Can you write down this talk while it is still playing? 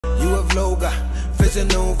You a vlogger,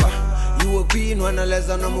 facing over. You a queen, wanna less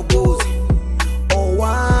than I'm a gozy.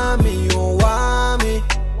 Owamie, Owamie.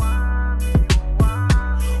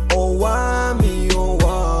 Owamie,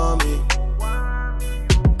 Owamie.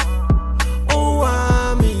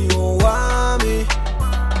 Owamie, Owamie.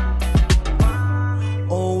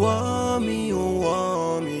 Owamie,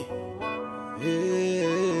 Owamie. Hey,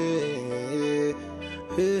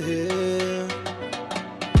 hey, hey.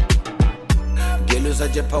 Girl, you're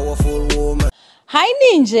such a powerful woman. Hi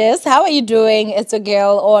ninjas, how are you doing? It's a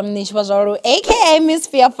girl, Owamie, aka Miss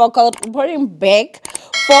Fear Focal, reporting back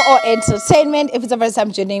for our entertainment. If it's the first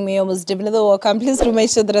time joining me, you're most definitely welcome. Please do make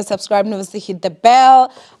sure that I subscribe and obviously hit the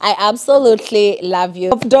bell. I absolutely love you.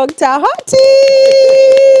 Dr. Hotti!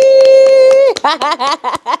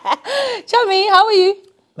 Tell me, how are you?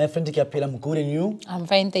 My friend, I'm good, and you? I'm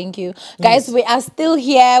fine, thank you. Guys, we are still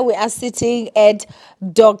here. We are sitting at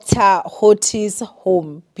Dr. Hotti's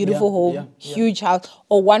home. Beautiful home, huge house,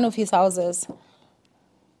 or one of his houses.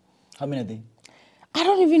 How many are they? I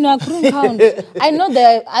don't even know. I couldn't count. I know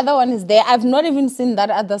the other one is there. I've not even seen that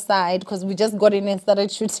other side because we just got in and started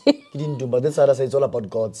shooting. Kidindumba. This other side is all about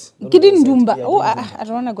gods. Kidindumba. Oh, I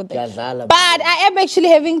don't want to go there. But I am actually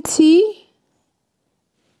having tea.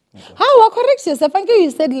 Okay. How? Correct yourself. Thank you.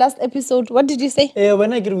 You said last episode. What did you say?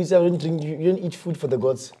 When I get with you, I don't drink. You don't eat food for the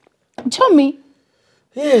gods. Tell me.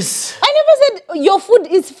 Yes. I never said your food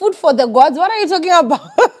is food for the gods. What are you talking about?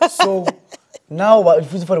 So now,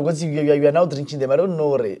 food for the gods, you are now drinking them. I don't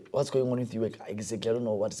know what's going on with you exactly. I don't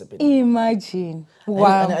know what's happening. Imagine.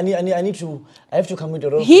 Wow. I have to come with the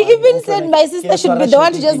rose. He even said my sister should be the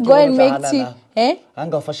one to just go and make tea. Eh?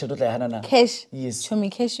 Cash. Yes. Show me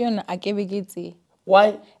cash.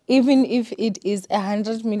 Why? Even if it is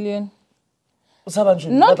 100 million.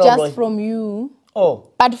 Not just from you.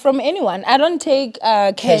 Oh. But from anyone. I don't take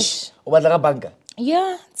cash.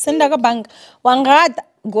 Yeah. Send a bank.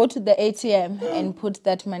 Go to the ATM and put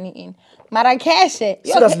that money in. Mara cash.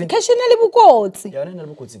 Seriously? Cash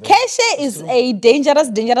is a dangerous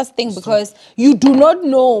thing because you do not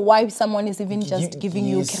know why someone is even just giving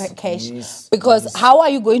you cash. Because how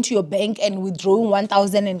are you going to your bank and withdrawing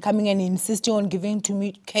 1,000 and coming and insisting on giving to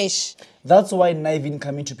me cash? That's why I'm even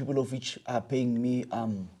coming to people of which are paying me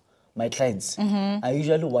my clients. I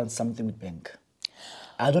usually want something with bank.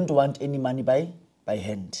 I don't want any money by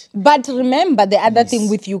hand. But remember the other thing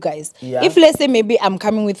with you guys. Yeah. If let's say maybe I'm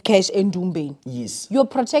coming with cash and Dumbe. Yes. You're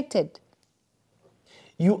protected.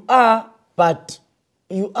 You are, but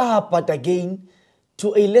again,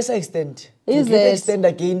 to a lesser extent. Is to a extent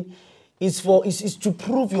again, is to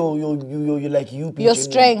prove your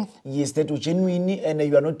strength. Yes, that you're genuine and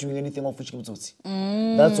you are not doing anything of which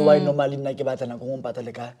That's why normally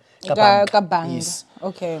yes.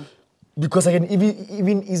 Okay. Because I can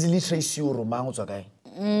even easily trace you romance, okay?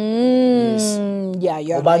 Yes. Yeah,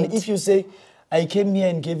 you're but right. If you say, I came here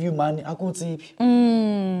and gave you money, I could say,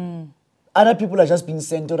 other people are just being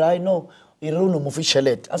sent, or I know, you don't know, yes.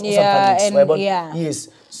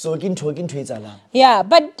 So, yeah,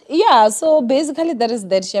 but yeah, so basically that is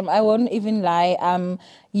that shame. I won't even lie.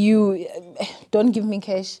 You don't give me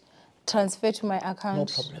cash. Transfer to my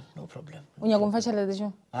account. No problem. I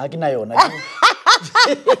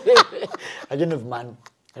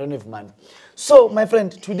don't have money. So, my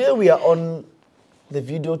friend, today we are on the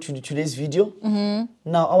video, today's video.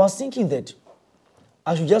 Now, I was thinking that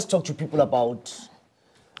I should just talk to people about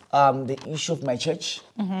the issue of my church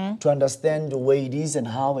to understand the way it is and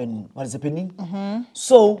how and what is happening.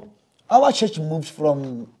 So, our church moved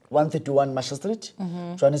from 131 Marshall Street,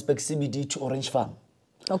 Johannesburg CBD to Orange Farm.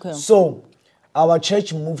 Okay. So, our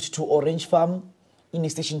church moved to Orange Farm in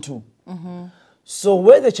Station 2. So,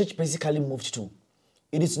 where the church basically moved to,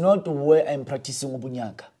 it is not where I'm practicing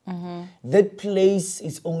Obunyaka. That place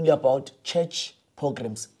is only about church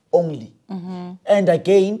programs only. And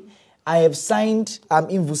again, I have signed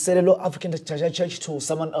in Vuselelo African Church to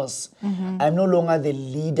someone else. I'm no longer the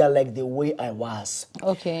leader like the way I was.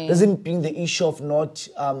 Okay. Doesn't bring the issue of not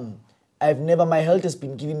my health has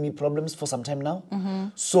been giving me problems for some time now.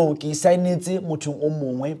 So I signed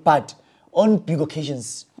it, but on big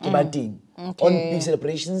occasions, on big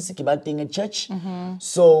celebrations, at church.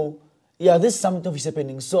 So yeah, this is something is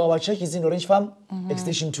happening. So our church is in Orange Farm,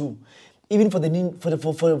 Extension 2. Even for the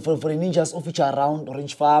ninjas of which are around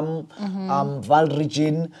Orange Farm, Val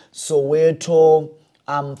Region, Soweto,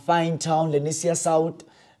 Fine Town, Lenesia South,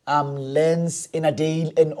 Lens,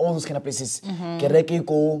 Enadale, and all those kind of places. Kereke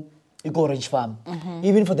go Orange Farm.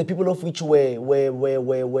 Even for the people of which where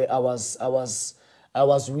I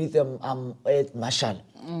was with at Marshall.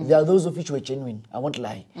 There are those of which were genuine. I won't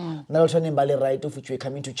lie. Now right of which were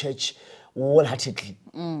coming to church wholeheartedly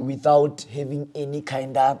without having any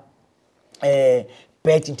kind of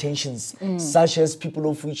bad intentions, such as people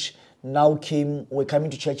of which now were coming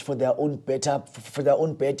to church for their own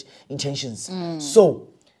bad intentions. So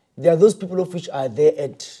there are those people of which are there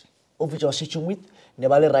of which I was teaching with.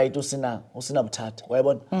 Right,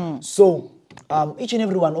 so each and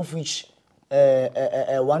every one of which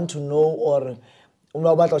want to know or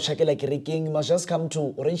you must just come to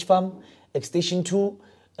Orange Farm, Extension 2.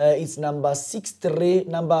 It's number 63.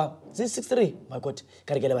 Is it 63? My God,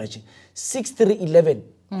 6311.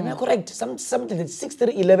 Am I correct? Something like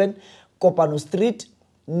 6311 Kopano Street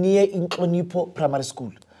near Inklonipo Primary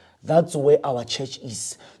School. That's where our church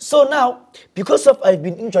is. So now, because I've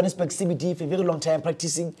been in Johannesburg CBD for a very long time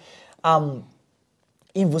practicing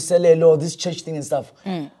in Vuselelo, this church thing and stuff,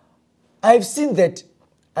 I've seen that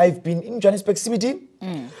I've been in Johannesburg CBD,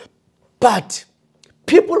 but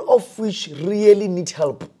people of which really need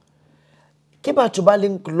help, kiba to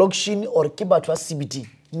baling lokshin or kiba to CBD.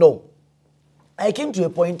 No. I came to a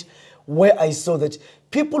point where I saw that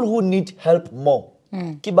people who need help more,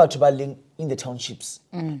 kiba to baling in the townships,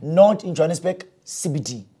 not in Johannesburg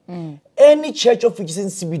CBD. Any church of which is in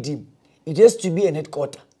CBD, it has to be an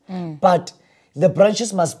headquarter, but the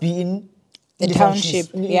branches must be in the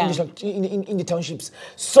township, in the townships.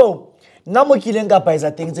 So now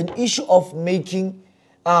it's an issue of making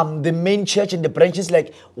the main church and the branches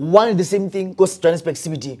like one and the same thing goes to Johannesburg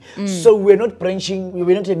CBD. So we're not branching,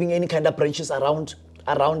 we're not having any kind of branches around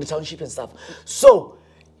the township and stuff. So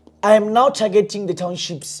I am now targeting the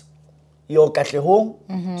townships, your Katlehong,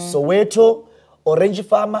 Soweto, Orange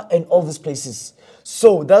Farmer, and all these places.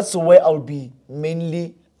 So that's where I'll be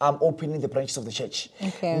mainly opening the branches of the church.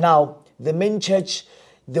 Okay. Now, the main church,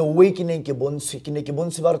 the way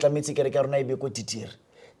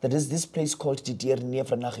that is this place called Titier near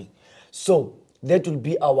Franachi. So that will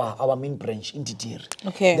be our main branch in Titier.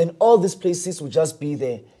 Okay. Then all these places will just be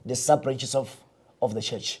the sub branches of the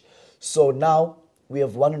church. So now we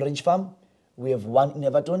have one in Orange Farm, we have one in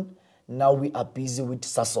Everton. Now we are busy with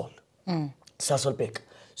Sasol. Sasol Peck.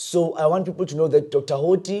 So I want people to know that Dr.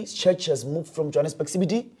 Hotti's church has moved from Johannesburg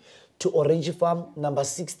CBD to Orange Farm number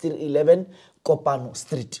 6311 Kopano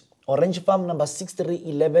Street. Orange Farm number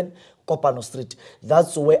 6311 Kopano Street.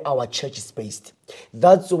 That's where our church is based.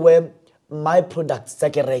 That's where my products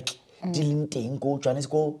Zakerek go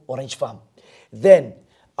Johannesburg Orange Farm. Then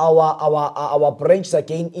our branches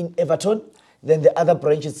again in Everton. Then the other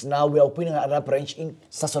branches now we are opening another branch in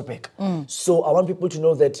Sasolpeck. So I want people to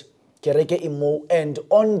know that Kereke Imo, and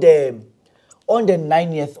on the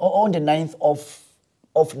 9th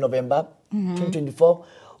of November 2024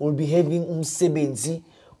 we'll be having umsebenzi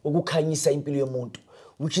ukukhanyisa impilo yomuntu,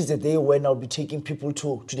 which is the day when I'll be taking people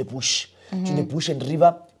to the bush, to the bush and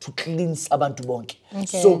river to cleanse abantu bonke.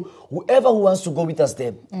 So whoever who wants to go with us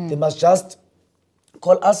there, they must just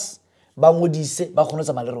call us. We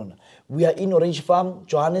are in Orange Farm,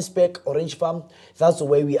 Johannesburg, Orange Farm. That's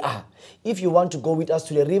where we are. If you want to go with us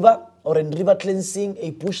to the river or a river cleansing,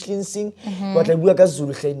 a bush cleansing, but like we are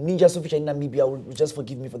Ninja Sofia in Namibia, will just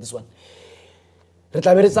forgive me for this one.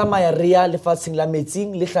 Financial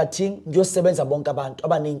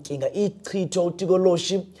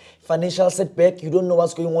setback, you don't know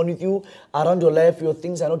what's going on with you around your life, your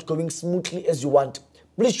things are not going smoothly as you want.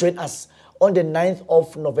 Please join us on the 9th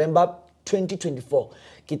of November 2024.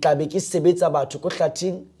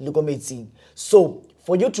 So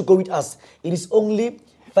for you to go with us, it is only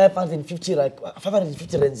 550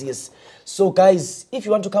 rands, yes. So guys, if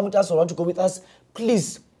you want to come with us or want to go with us,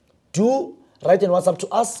 please do write an WhatsApp to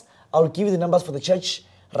us. I'll give you the numbers for the church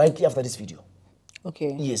right after this video.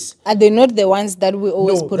 Okay. Yes. Are they not the ones that we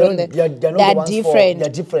always put on the? They're not they're the ones different. They're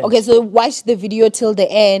different. Okay, so watch the video till the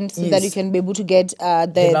end so that Yes. you can be able to get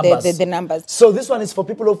the numbers. So this one is for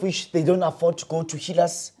people of which they don't afford to go to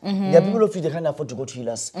healers. There are people of which they can't afford to go to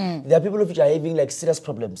healers. There are people of which are having like serious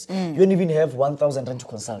problems. You don't even have 1,000 rand to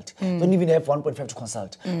consult. You don't even have 1.5 to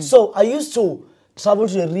consult. So I used to travel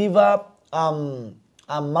to the river,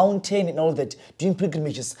 a mountain and all that, doing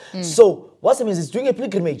pilgrimages. So what happens is doing a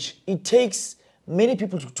pilgrimage, it takes many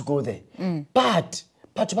people to go there. But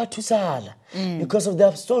because of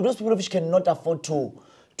those people which cannot afford to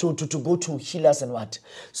go to healers and what.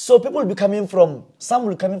 So people will be coming from, some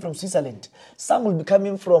will be coming from Switzerland, some will be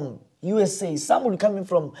coming from USA, some will be coming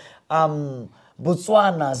from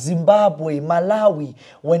Botswana, Zimbabwe, Malawi,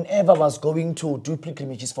 whenever I was going to do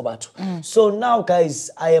pilgrimages for Batu. So now guys,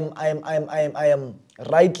 I am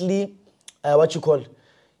rightly I'm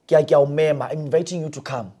inviting you to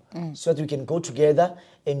come so that we can go together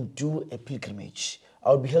and do a pilgrimage.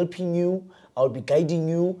 I'll be helping you. I'll be guiding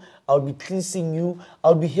you, I'll be cleansing you,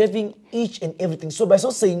 I'll be having each and everything. So by so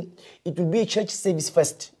saying, it will be a church service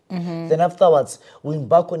first. Then afterwards, we'll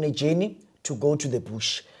embark on a journey to go to the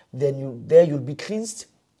bush. Then you'll be cleansed,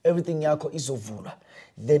 everything yako is ovula.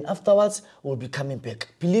 Then afterwards, we'll be coming back.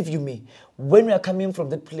 Believe you me, when we are coming from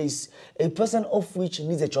that place, a person of which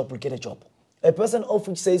needs a job will get a job. A person of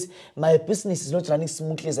which says, my business is not running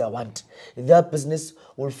smoothly as I want, their business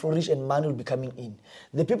will flourish and money will be coming in.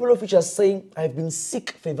 The people of which are saying, I've been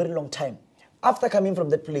sick for a very long time. After coming from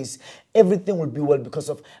that place, everything will be well because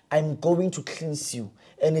of I'm going to cleanse you.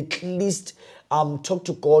 And at least talk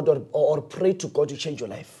to God or pray to God to change your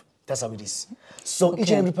life. That's how it is. So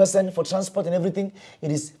each and every person for transport and everything,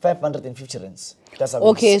 it is 550 rands. That's how it is.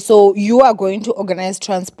 Okay, so you are going to organize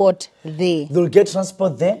transport there. They'll get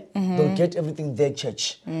transport there. They'll get everything there,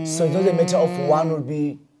 church. So it's not a matter of one will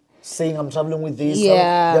be saying I'm traveling with this.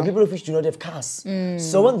 Yeah. There are people of which do not have cars.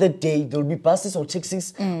 So on that day, there will be buses or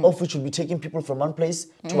taxis of which will be taking people from one place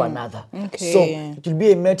to another. Okay. So it will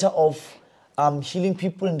be a matter of healing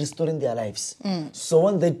people and restoring their lives. So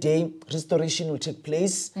on that day, restoration will take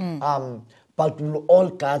place, but we will all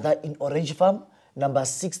gather in Orange Farm, number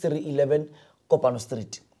 6311, Kopano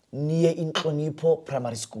Street, near Inklonipo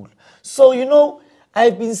Primary School. So, you know,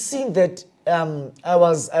 I've been seeing that I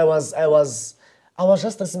was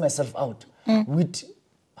just stressing myself out with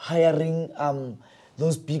hiring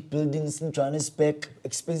those big buildings in Johannesburg,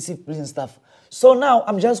 expensive buildings and stuff. So now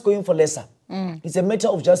I'm just going for lesser. It's a matter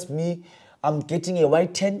of just me. I'm getting a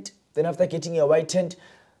white tent. Then after getting a white tent,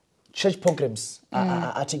 church programs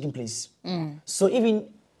are taking place. So even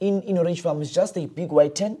in Orange Farm, it's just a big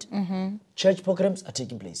white tent. Church programs are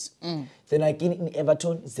taking place. Then again in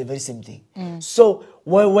Everton, it's the very same thing. So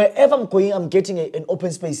wherever I'm going, I'm getting an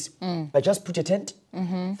open space. I just put a tent.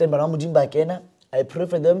 Then I pray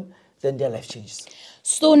for them. Then their life changes.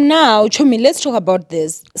 So now, Chomi, let's talk about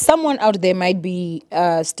this. Someone out there might be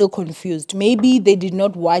still confused. Maybe they did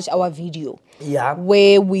not watch our video. Yeah.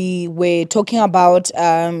 Where we were talking about,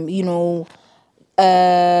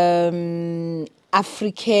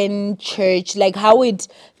 African church, like how it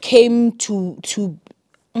came to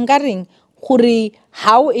Ngaring,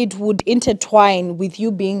 how it would intertwine with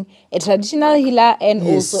you being a traditional healer and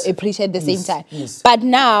Yes. also a preacher at the same Yes. time. Yes. But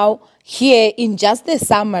now, here in just the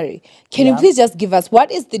summary, can you please just give us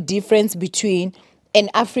what is the difference between an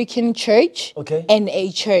African church and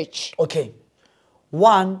a church? Okay.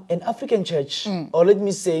 One, an African church, or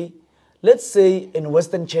let's say in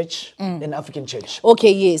Western church, an African church.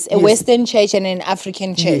 Okay, yes, a Western church and an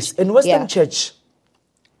African church. Yes, in Western church,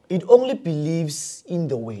 it only believes in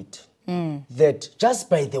the word. That just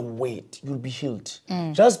by the word, you'll be healed.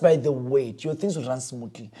 Just by the word, your things will run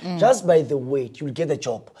smoothly. Just by the word, you'll get a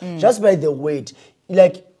job. Just by the word,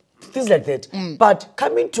 like things like that. But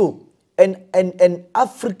coming to an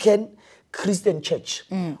African Christian church,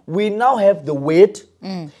 we now have the word,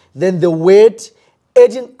 then the word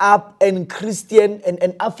adding up an Christian and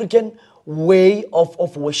an African way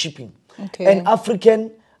of worshiping. An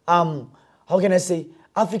African, how can I say,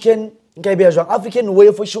 African way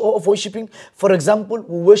of worshiping. For example,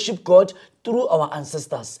 we worship God through our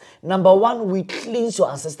ancestors. Number one, we cleanse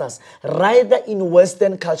your ancestors. Rather in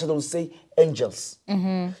Western culture, they will say angels.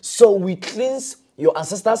 So we cleanse your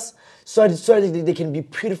ancestors so that they can be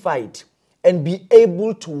purified and be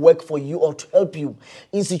able to work for you or to help you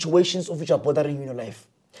in situations of which are bothering you in your life.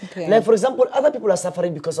 Like for example, other people are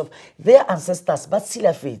suffering because of their ancestors, but still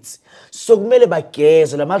have faith. So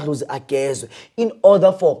in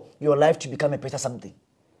order for your life to become a better something.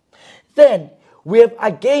 Then we have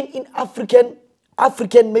again in African,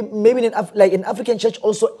 maybe in an African church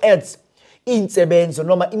also adds in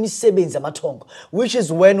which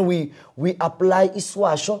is when we apply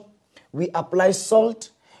iswasho, we apply salt,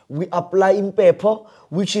 we apply pepper,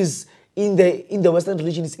 which is in the Western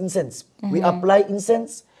religion is incense. We apply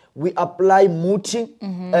incense, we apply muti,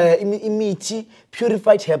 imiti,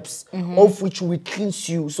 purified herbs, of which we cleanse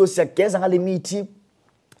you. So miti,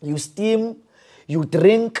 you steam, you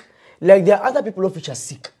drink. Like there are other people of which are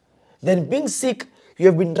sick. Then being sick, you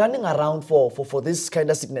have been running around for this kind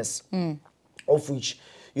of sickness, of which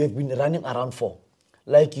you have been running around for.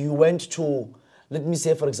 Like you went to, let me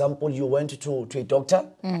say, for example, you went to a doctor,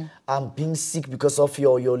 being sick because of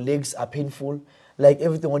your legs are painful, like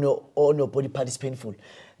everything on your body part is painful.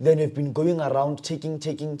 Then you've been going around taking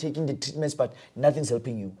the treatments, but nothing's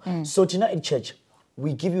helping you. So tonight in church,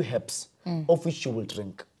 we give you herbs, of which you will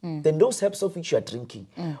drink. Then those herbs of which you are drinking,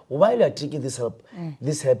 while you are drinking these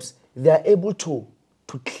herbs, they are able to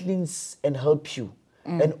cleanse and help you,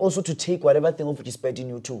 and also to take whatever thing of which is bad in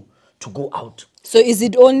you to go out. So is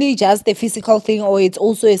it only just a physical thing, or it's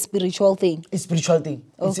also a spiritual thing? It's spiritual thing.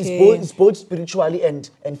 Okay. It's both spiritually and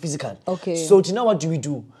physical. Okay. So now what do we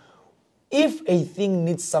do? If a thing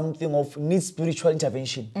needs spiritual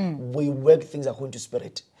intervention, we work things according to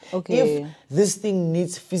spirit. Okay. If this thing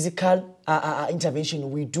needs physical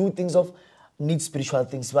intervention, we do things need spiritual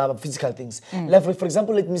things, physical things. Like for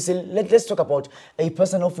example, let's talk about a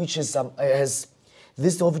person of which has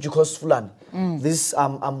this thing of which you call fulan. This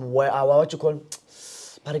what you call.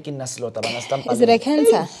 Is it a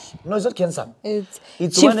cancer? No, it's not cancer.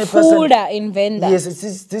 It's when a person in Venda. Yes,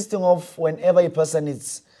 it's this thing of whenever a person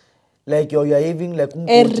is like you're having like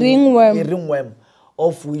A ringworm. A ringworm,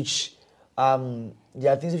 of which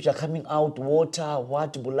there are things which are coming out, water,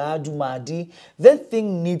 buladu, madi. That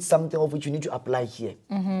thing needs something of which you need to apply here.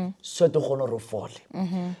 So to honor fall.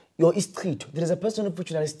 Your istrito. There is a person of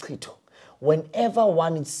which you are istrito. Whenever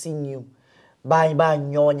one is seeing you, by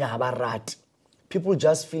nyonya barat, people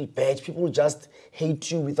just feel bad. People just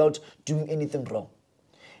hate you without doing anything wrong.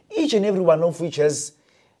 Each and every one of which has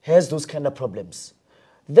those kind of problems.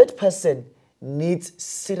 That person needs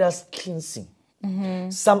serious cleansing.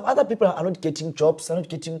 Some other people are not getting jobs,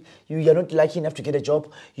 you are not lucky enough to get a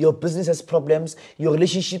job, your business has problems, your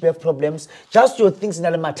relationship has problems, just your things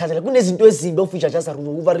in the matter, like which are just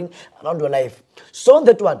hovering around your life. So on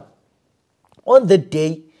that one, on the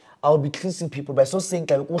day, I'll be cleansing people by so saying,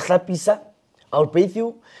 I'll bathe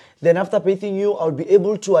you. Then after bathing you, I'll be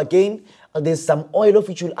able to again, there's some oil of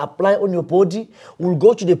which you'll apply on your body. We'll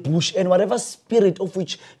go to the bush, and whatever spirit of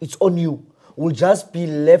which it's on you will just be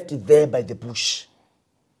left there by the bush.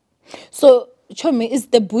 So, Chomi, is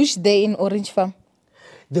the bush there in Orange Farm?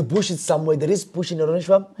 The bush is somewhere. There is bush in Orange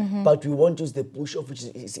Farm, but we won't use the bush of which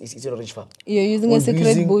is in Orange Farm. You're using a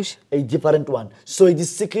secret bush? A different one. So it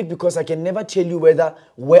is secret because I can never tell you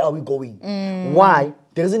where are we going. Why?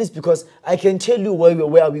 The reason is because I can tell you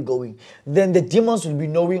where are we going. Then the demons will be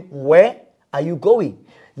knowing where are you going.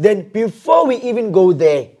 Then before we even go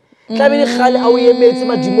there, so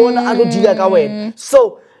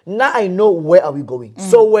now I know where are we going.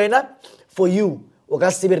 So when for you,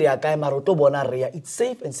 it's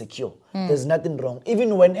safe and secure. There's nothing wrong.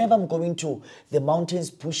 Even whenever I'm going to the mountains,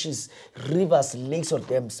 bushes, rivers, lakes or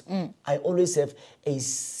dams, I always have a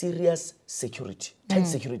serious security, tight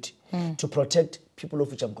security to protect people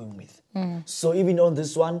of which I'm going with. So even on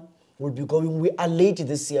this one, we'll be going, we are late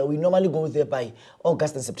this year. We normally go there by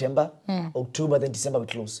August and September, October, then December we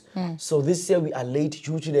close. So this year we are late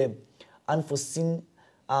due to the unforeseen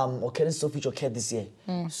occurrence of which occurred this year.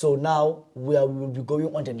 So now we will be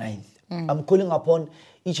going on the 9th. I'm calling upon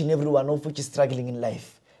each and every one of which is struggling in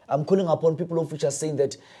life. I'm calling upon people of which are saying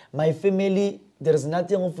that my family, there is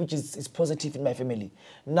nothing of which is positive in my family.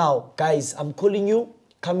 Now, guys, I'm calling you,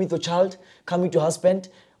 come with your child, come with your husband.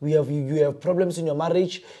 You have problems in your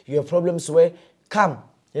marriage, you have problems where, come,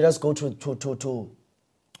 let us go to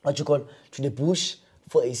what you call, to the bush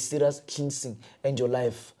for a serious cleansing, and your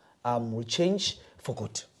life will change for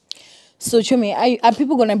good. So, Chomi, are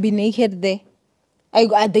people going to be naked there?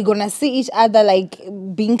 Are they going to see each other like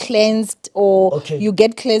being cleansed, or you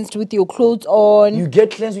get cleansed with your clothes on? You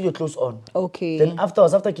get cleansed with your clothes on. Okay. Then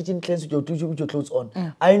afterwards, after getting cleansed with your clothes on,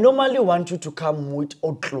 I normally want you to come with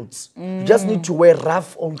old clothes. You just need to wear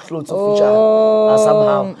rough old clothes of which are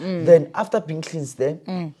somehow. Then after being cleansed there,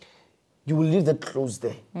 you will leave that clothes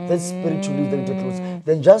there. That spirit will leave the clothes.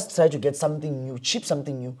 Then just try to get something new, cheap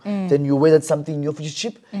something new. Then you wear that something new, which is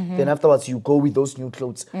cheap. Then afterwards you go with those new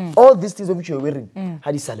clothes. All these things which you're wearing,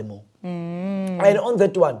 Hadi Salemo. And on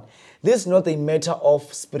that one, this is not a matter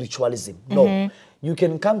of spiritualism. No. You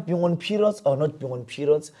can come being on periods or not being on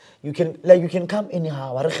periods. You can come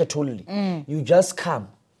anyhow. You just come.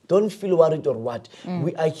 Don't feel worried or what.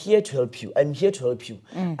 We are here to help you. I'm here to help you.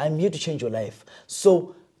 I'm here to change your life.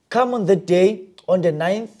 So come on that day, on the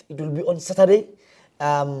 9th, it will be on Saturday.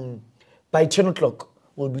 By 10 o'clock,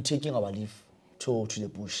 we'll be taking our leave to the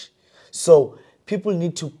bush. So people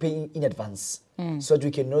need to pay in advance so that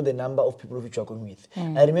we can know the number of people which we are going with.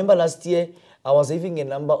 I remember last year, I was having a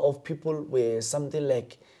number of people where something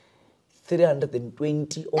like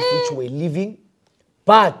 320 of which were leaving.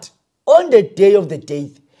 But on the day of the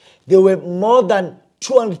date, there were more than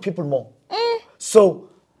 200 people more. So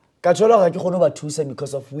because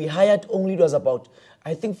we hired only, it was about,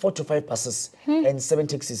 I think, 4 to 5 buses and 7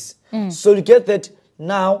 taxis. So to get that,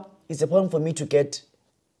 now it's a problem for me to get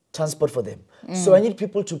transport for them. So I need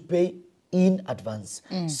people to pay in advance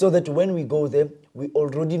so that when we go there, we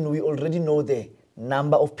already know the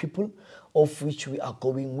number of people of which we are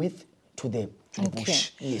going with to the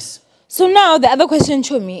bush. Yes. So now the other question,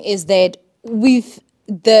 Chomi, is that with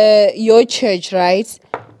your church, right?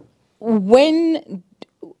 when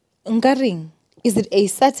Ngaring, is it a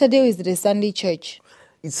Saturday or is it a Sunday church?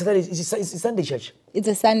 It's Saturday. It's Sunday church. It's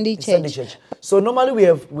a Sunday It's church. Sunday church. So normally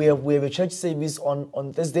we have a church service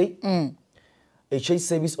on Thursday. A church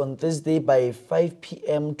service on Thursday by 5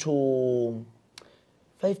 p.m. to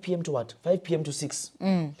 5 p.m. to what? 5 p.m. to 6.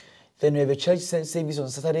 Then we have a church service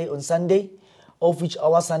on Sunday, of which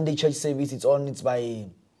our Sunday church service it's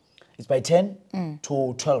by 10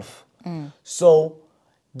 to 12. So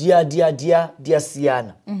dear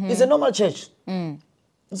Siana. It's a normal church.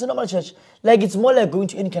 It's a normal church. Like it's more like going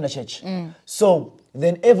to any kind of church. So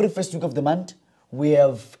then every first week of the month we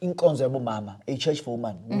have Inkonzo Mama, a church for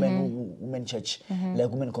women, women church, like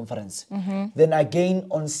women conference. Then again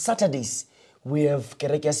on Saturdays we have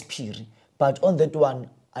Kerekia's Piri, but on that one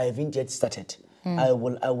I haven't yet started. I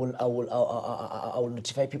will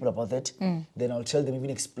notify people about that. Then I'll tell them, even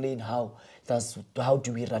explain how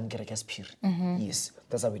do we run Kerekia's Piri. Yes,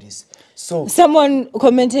 that's how it is. So someone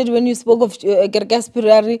commented when you spoke of Kerekia's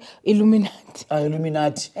Piri, Illuminati.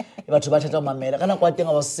 Illuminati. I was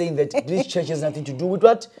saying that this church has nothing to do with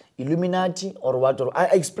what? Illuminati or what? Or I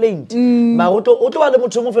explained.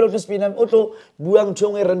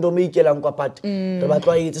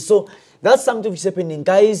 So that's something which is happening.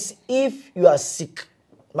 Guys, if you are sick,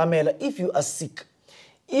 Mamela, if you are sick,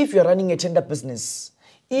 if you're running a tender business,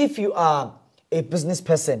 if you are a business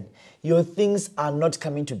person, your things are not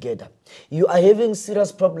coming together. You are having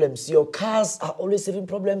serious problems. Your cars are always having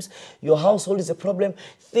problems. Your household is a problem.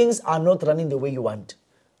 Things are not running the way you want.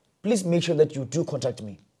 Please make sure that you do contact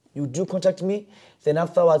me. You do contact me. Then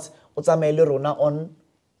afterwards, on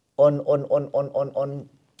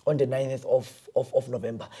the 9th of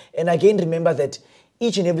November. And again, remember that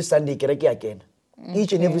each and every Sunday, kereke again.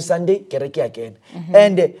 Each and every Sunday, kereke again.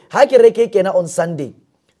 And ha kereke kena on Sunday.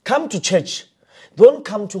 Come to church. Don't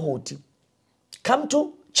come to Hotti. Come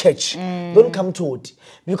to church. Don't come to Hotti.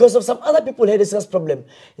 Because of some other people had a serious problem.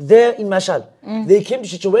 There in Marshall, they came to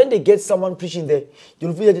church. When they get someone preaching there,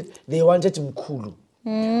 you'll feel that they wanted Mkulu.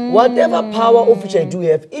 Whatever power of which I do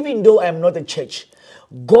have, even though I am not a church,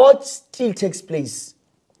 God still takes place.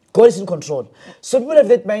 God is in control. So people have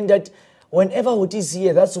that mind that whenever Hotti is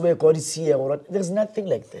here, that's where God is here. Or not. There's nothing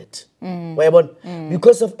like that.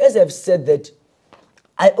 Because of, as I've said that,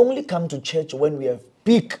 I only come to church when we have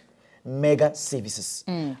big mega services.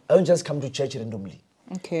 I don't just come to church randomly.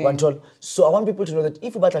 Okay. So I want people to know that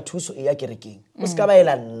if you batla thuso e ya kerekeng, o ska ba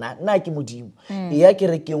ela nna ke modimo. E ya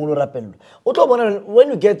kerekeng o lo rapello. O tlo bona when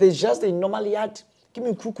you get there, it's just a normal yard.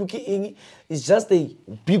 It's just a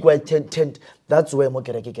big white tent. That's where mo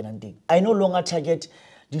kereke ke nang teng. I no longer target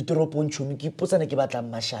ditoropong tšhomi ke potsana ke batla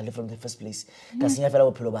mashale from the first place. Ka senya fela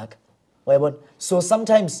bophelo ba ka. So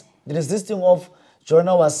sometimes there is this thing of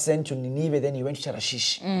Jonah was sent to Nineveh, then he went to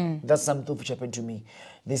Tarashish. That's something which happened to me.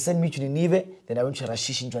 They sent me to Nineveh, then I went to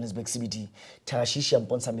Tarashish in Johannesburg CBD. Tarashish and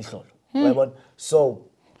Ponsa Mihlolo. So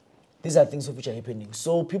these are things which are happening.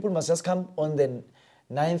 So people must just come on the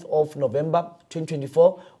 9th of November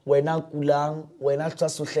 2024. We're now kulang, we're not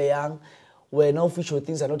just where now official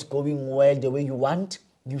things are not going well the way you want.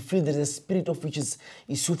 You feel there's a spirit of which is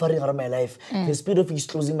suffering around my life. The spirit of which is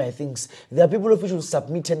closing my things. There are people of which will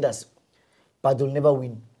submit tenders, but they'll never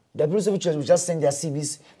win. There are people which will just send their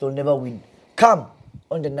CVs, they'll never win. Come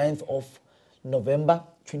on the 9th of November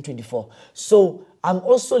 2024. So I'm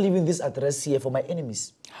also leaving this address here for my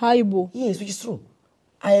enemies. Hi, Bo. Yes, which is true.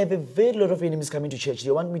 I have a very lot of enemies coming to church.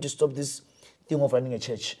 They want me to stop this thing of running a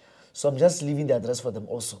church. So I'm just leaving the address for them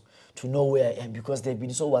also to know where I am because they've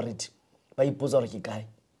been so worried. By guy.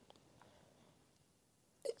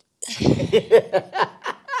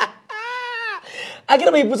 I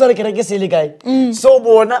get my guy. So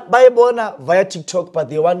bona via TikTok, but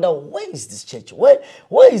they wonder where is this church? Where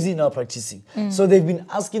is he now practicing? So they've been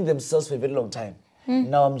asking themselves for a very long time.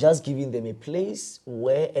 Now I'm just giving them a place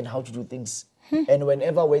where and how to do things. And when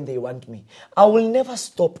they want me, I will never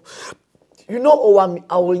stop. You know, Owamie,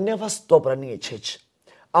 I will never stop running a church.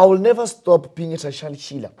 I will never stop being a traditional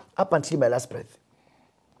healer up until my last breath.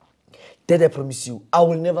 That I promise you, I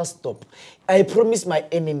will never stop. I promise my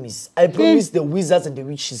enemies. I promise the wizards and the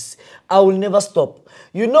witches. I will never stop.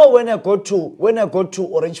 You know, when I go to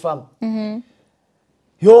Orange Farm,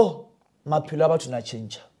 yo, my pillar about to not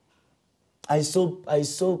change. I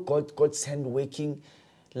saw God's hand working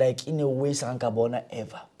like in a way Sankabona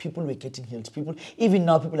ever. People were getting healed. Even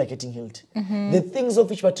now, people are getting healed. The things of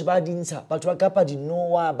which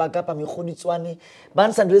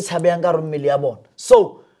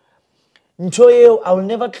so I will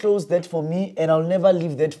never close that for me, and I'll never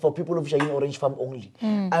leave that for people of in Orange Farm only.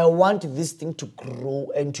 I want this thing to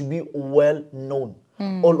grow and to be well known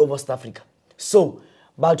all over South Africa. So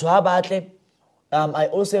But I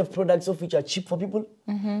also have products of which are cheap for people.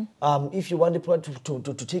 If you want the product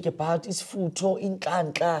to take a part, it's photo,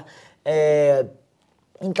 inkantla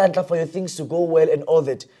for your things to go well and all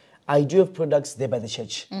that. I do have products there by the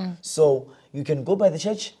church. So you can go by the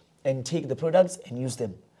church and take the products and use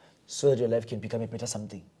them so that your life can become a better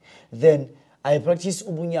something. Then I practice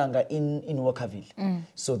Ubunyanga in Wakaville.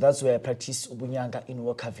 So that's where I practice Ubunyanga in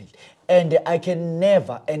Wakaville. And I can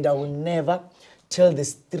never, and I will never tell the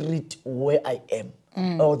street where I am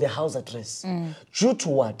or the house address. Due to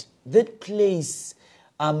what? That place,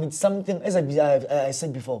 it's something, as I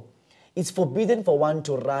said before, it's forbidden for one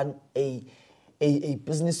to run a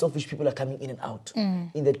business of which people are coming in and out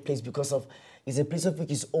in that place because of, it's a place of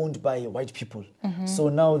which is owned by white people. So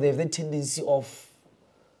now they have the tendency of,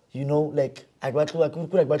 you know, like I could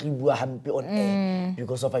on air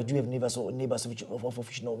because of I do have neighbors of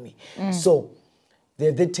which know me. So they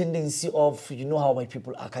have the tendency of, you know how white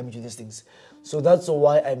people are coming to these things. So that's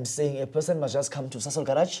why I'm saying a person must just come to Sasol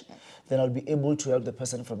Garage, then I'll be able to help the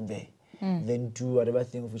person from there. Then do whatever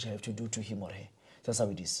thing of which I have to do to him or her. That's how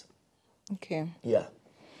it is. Okay. Yeah.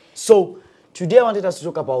 So today I wanted us to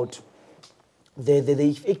talk about the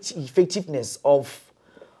effectiveness of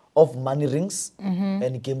money rings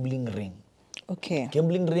and gambling ring. Okay.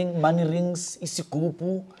 Gambling ring, money rings,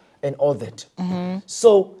 Isighubu, and all that.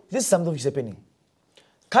 So this is something which is happening.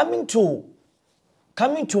 Coming to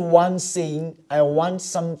one saying, I want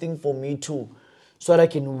something for me too, so that I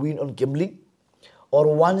can win on gambling,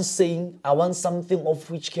 or one saying, I want something of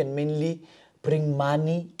which can mainly bring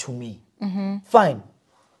money to me. Fine.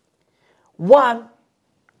 One,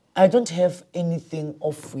 I don't have anything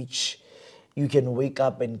of which you can wake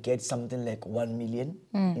up and get something like 1 million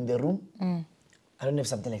in the room. I don't have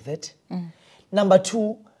something like that. Number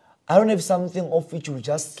two, I don't have something of which you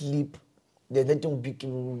just sleep. The thing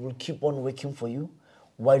will keep on working for you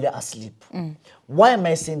while you're asleep. Why am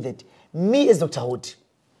I saying that? Me as Dr. Hotti,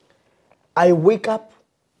 I wake up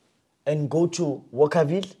and go to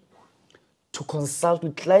Walkerville to consult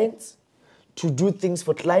with clients, to do things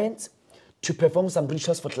for clients, to perform some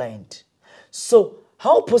rituals for clients. So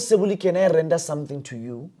how possibly can I render something to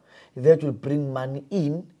you that will bring money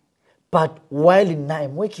in, but while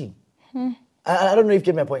I'm working? I don't know if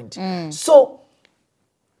you get my point. So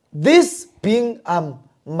this being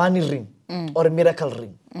money ring or a miracle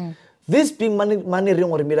ring, this being money ring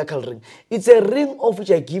or a miracle ring, it's a ring of which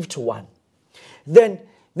I give to one. Then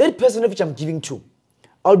that person of which I'm giving to,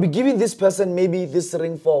 I'll be giving this person maybe this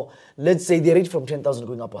ring for, let's say they range from 10,000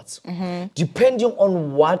 going upwards. Depending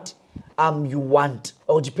on what you want,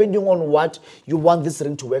 or depending on what you want this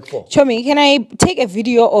ring to work for. Chomi, can I take a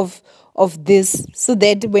video of this so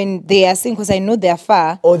that when they are seeing, because I know they're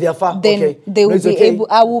far. Oh, they're far. Then Okay. they will No, be able.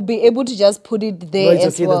 I will be able to just put it there No, it's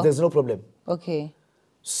as okay. well. There's no problem. Okay.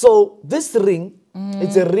 So this ring,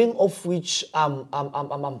 it's a ring of which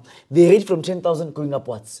they range from 10,000 going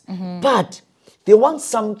upwards. But they want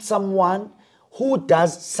someone who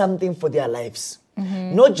does something for their lives,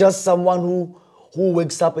 not just someone who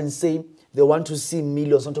wakes up and say they want to see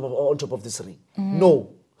millions on top of this ring. No,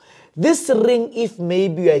 this ring, if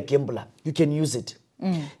maybe you're a gambler, you can use it.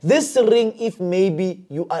 This ring, if maybe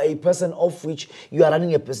you are a person of which you are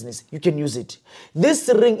running a business, you can use it. This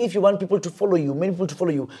ring, if you want people to follow you, many people to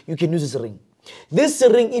follow you, you can use this ring. This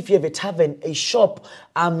ring, if you have a tavern, a shop,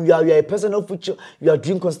 you are a person of which you are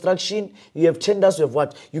doing construction, you have tenders, you have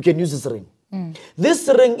what, you can use this ring. This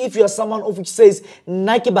ring, if you are someone of which says, in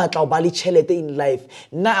life,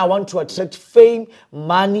 now I want to attract fame,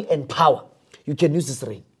 money, and power, you can use this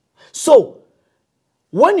ring. So,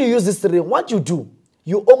 when you use this ring, what you do,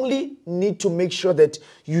 you only need to make sure that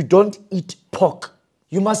you don't eat pork.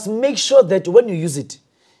 You must make sure that when you use it,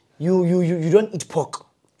 you don't eat pork.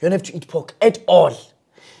 You don't have to eat pork at all.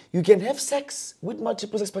 You can have sex with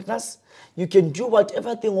multiple sex partners. You can do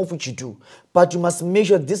whatever thing of which you do. But you must make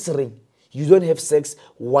sure this ring, you don't have sex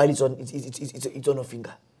while it's on your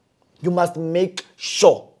finger. You must make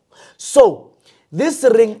sure. So, this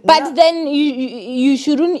ring... But then you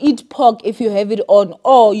shouldn't eat pork if you have it on,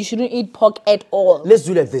 or you shouldn't eat pork at all. Let's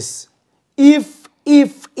do like this. If you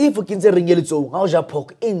can say ring how you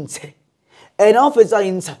pork into, and how it's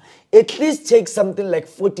into, at least take something like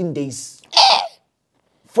 14 days.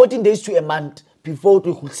 14 days to a month before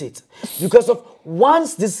to cook it. Because of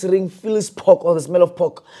once this ring feels pork or the smell of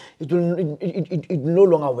pork, it will no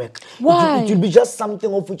longer work. Why? It will be just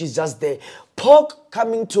something of which is just there. Pork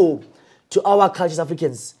coming to our cultures,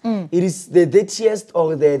 Africans, it is the dirtiest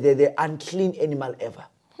or the unclean animal ever.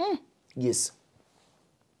 Yes.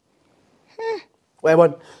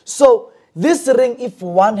 So this ring, if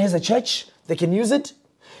one has a church, they can use it.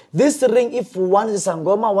 This ring, if one is a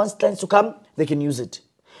Sangoma, wants clients to come, they can use it.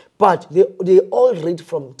 But they all rate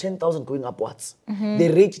from 10,000 going upwards.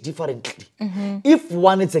 They rate differently. If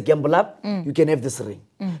one is a gambler, you can have this ring.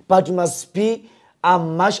 But you must be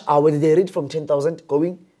much aware. They rate from 10,000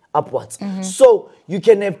 going upwards. So you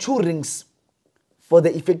can have 2 rings for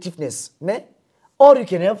the effectiveness, ne? Or you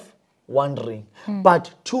can have 1 ring.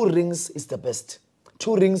 But 2 rings is the best.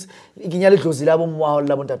 2 rings, being 2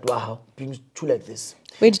 like this.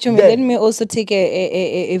 Wait, Chumi, let me also take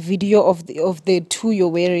a video of the 2 you're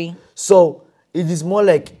wearing. So it is more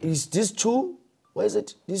like, is these 2, where is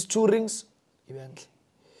it? These 2 rings.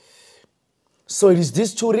 So it is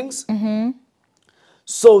these 2 rings.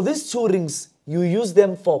 So these 2 rings, you use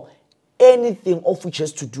them for anything of which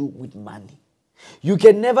has to do with money. You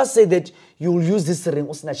can never say that you will use this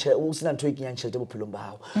ring. So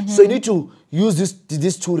you need to use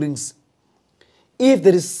these 2 rings if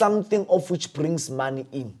there is something of which brings money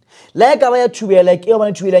in. Like our 2 like it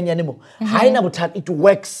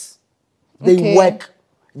works. They work.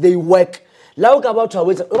 They work. Like about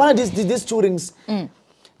these 2 rings.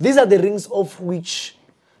 These are the rings of which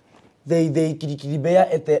they bear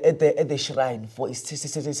at the shrine for a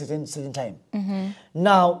certain time.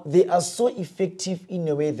 Now they are so effective in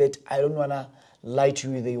a way that I don't wanna lie to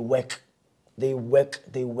you. They work. They work.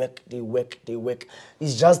 They work. They work. They work.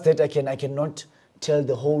 It's just that I cannot tell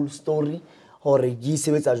the whole story, or this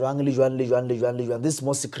is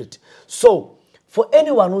more secret. So for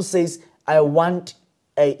anyone who says I want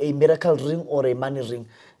a miracle ring or a money ring,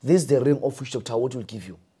 this is the ring of which Dr. Hotti will give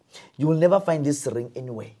you. You will never find this ring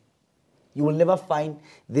anywhere. You will never find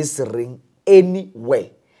this ring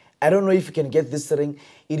anywhere. I don't know if you can get this ring.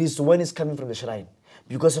 It is when it's coming from the shrine.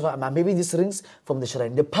 Because maybe these rings from the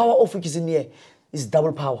shrine. The power of which is in here is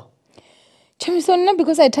double power. So not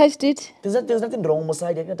because I touched it. There's nothing wrong with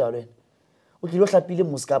side. I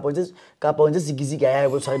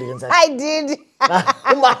did.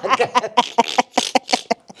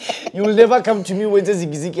 You will never come to me with a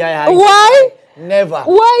zigizigi. Why? Never.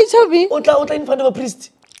 Why, Toby? In front of a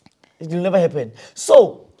priest. It will never happen.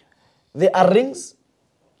 So, there are rings,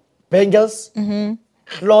 bangles,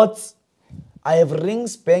 cloths. I have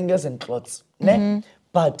rings, bangles, and cloths.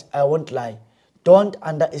 But I won't lie. Don't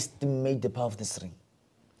underestimate the power of this ring.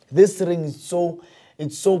 This ring is so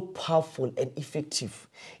powerful and effective.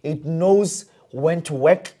 It knows when to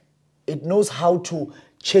work. It knows how to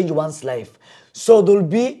change one's life. So there will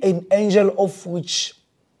be an angel of which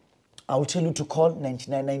I will tell you to call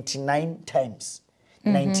 99 times.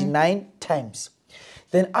 99 times.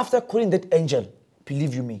 Then after calling that angel,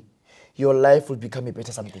 believe you me, your life will become a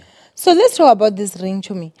better something. So let's talk about this ring,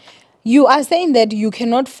 Chumi. You are saying that you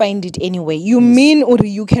cannot find it anyway. You mean, or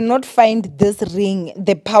you cannot find this ring,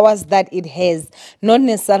 the powers that it has, not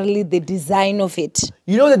necessarily the design of it.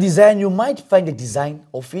 You know the design, you might find the design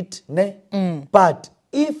of it, ne? But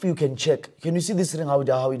if you can check, can you see this ring, how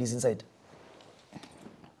it is inside?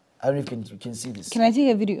 I don't know if you can see this. Can I take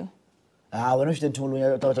a video? Okay,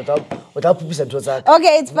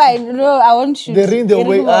 it's fine. No, I want you. The ring, the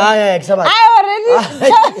weight. I already.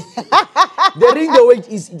 The ring, the weight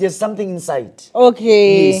is there's something inside.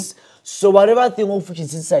 Okay. Yes. So whatever thing of which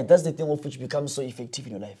is inside, that's the thing of which becomes so effective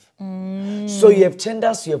in your life. So you have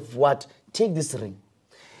tenders, you have what? Take this ring.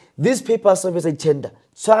 This paper service a tender.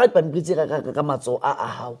 You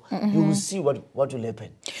will see what will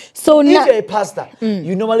happen. So if you're a pastor,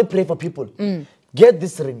 you normally pray for people. Get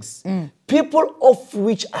these rings. People of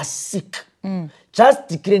which are sick, just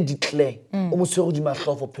declare and declare. You will see what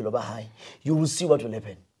will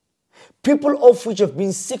happen. People of which have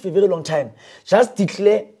been sick for a very long time, just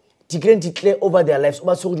declare and declare over their lives. You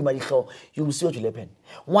will see what will happen.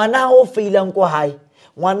 One hour failing go high.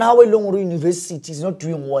 1 hour long university is not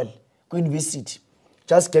doing well. Go university.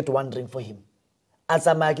 Just get 1 ring for him. You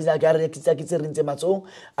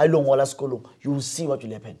will see what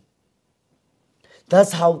will happen.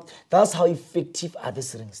 That's how effective are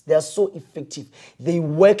these rings. They are so effective. They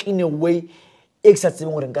work in a way. If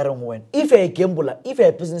you're a gambler, if you're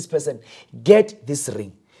a business person, get this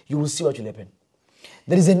ring. You will see what will happen.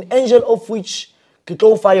 There is an angel of which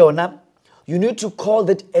you need to call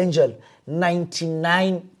that angel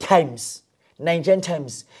 99 times. 99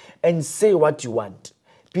 times. And say what you want.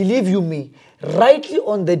 Believe you me, rightly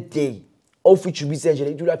on the day of which you meet the angel,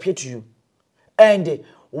 it will appear to you. And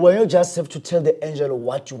when you just have to tell the angel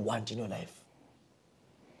what you want in your life.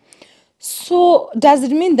 So, does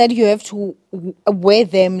it mean that you have to wear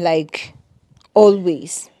them like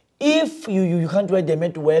always? If you can't wear them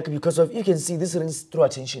at work because of, you can see these rings draw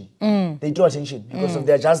attention. They draw attention because of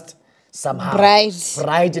they're just somehow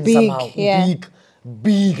bright and big, somehow big.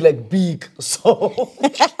 big, like big. So,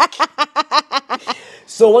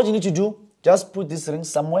 so what you need to do, just put this ring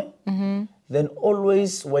somewhere. Then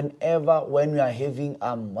always, when we are having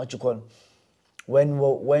what you call,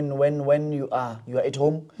 when you are at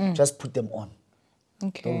home, just put them on.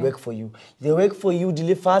 Okay. They work for you. They work for you,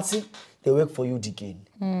 Dilifati. They work for you, Digain.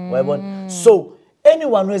 So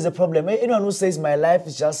anyone who has a problem, anyone who says my life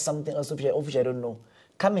is just something else of which I don't know,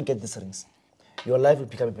 come and get these rings. Your life will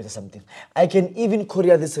become a better something. I can even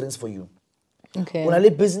courier these rings for you. Okay. Only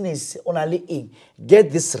business, only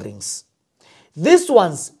get these rings. These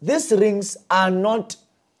rings are not,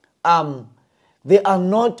 they are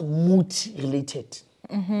not muti related.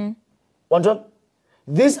 One.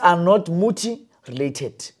 These are not muti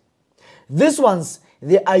related. These ones,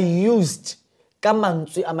 they are used.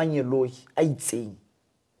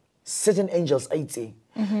 Certain angels,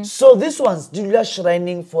 So these ones, they are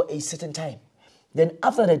shrining for a certain time. Then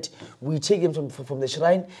after that, we take them from the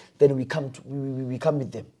shrine. Then we come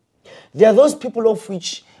with them. There are those people of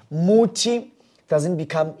which muti doesn't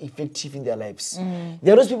become effective in their lives.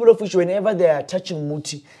 There are those people of which whenever they are touching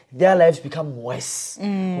muti, their lives become worse. I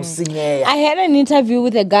had an interview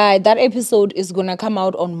with a guy. That episode is gonna come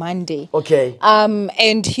out on Monday. Okay.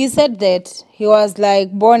 And he said that he was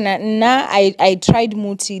like, Bona, I tried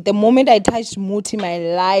muti. The moment I touched muti, my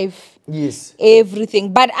life, Yes.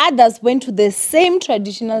 everything. But others went to the same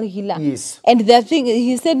traditional healer. Yes. And the thing,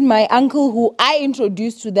 he said, my uncle who I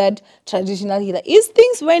introduced to that traditional healer, his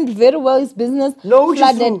things went very well, his business No,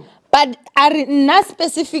 flooded. But not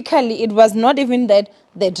specifically, it was not even that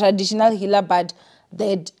the traditional healer, but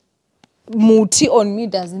that muti on me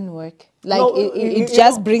doesn't work. Like No, it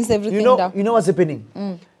just brings everything down. You know what's happening?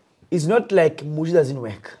 It's not like muti doesn't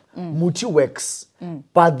work. Muti works.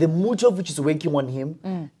 But the muti of which is working on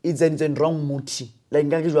him, it's a wrong muti. Like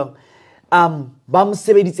there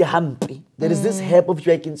is this help of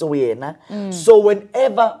working so so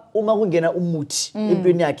whenever muti,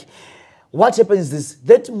 what happens is this,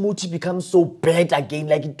 that muti becomes so bad again,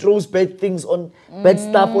 like it throws bad things on, bad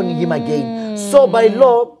stuff on him again. So by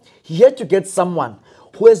law, he had to get someone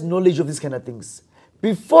who has knowledge of these kind of things.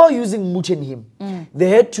 Before using muti on him, they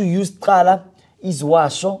had to use kala,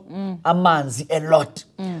 iswasho, amanzi a lot.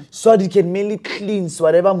 So that it can mainly cleanse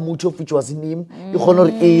whatever muti of which was in him,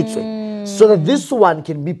 so that this one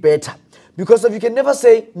can be better. Because if you can never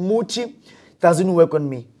say muti doesn't work on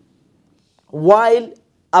me, while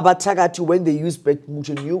abatagati when they use bad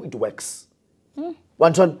muti on you, it works.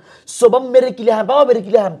 One ton. So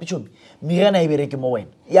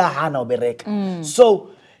so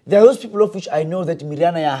there are those people of which I know that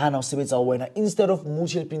Miriana Yahana Sebets are winner. Instead of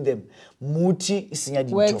muti helping them, muti is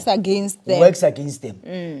Works against them. Works against them.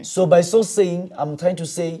 So by so saying, I'm trying to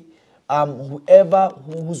say, whoever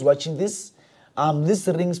who's watching this, these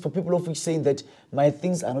rings for people of which saying that my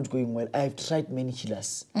things are not going well. I've tried many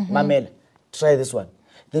healers. Mamel, try this one.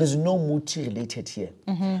 There is no muti related here.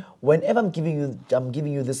 Whenever I'm giving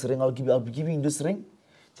you this ring, I'll be giving you this ring.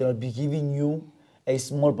 Then I'll be giving you a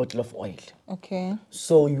small bottle of oil. Okay.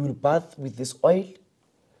 So you will bath with this oil.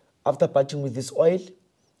 After bathing with this oil,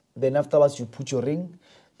 then afterwards you put your ring.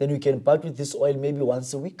 Then you can bath with this oil maybe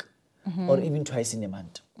once a week or even twice in a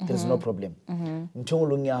month. There's no problem.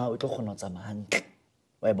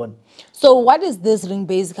 So what is this ring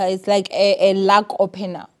basically? It's like a lock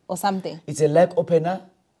opener or something. It's a lock opener.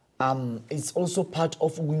 It's also part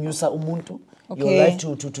of unyusa umuntu. Okay. Your life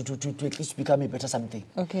to at least become a better something.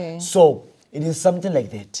 Okay. So it is something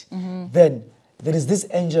like that. Then there is this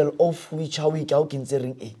angel of which how can say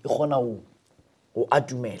ring or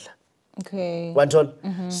atumela. Okay.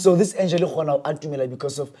 So this angel atumela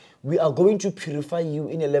because of we are going to purify you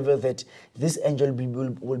in a level that this angel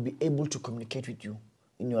will be able to communicate with you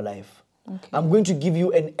in your life. Okay. I'm going to give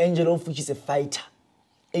you an angel of which is a fighter.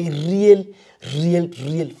 A real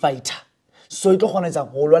fighter. So it is a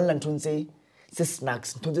whole one say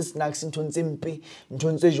snacks, for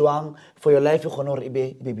your life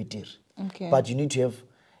Okay. But you need to have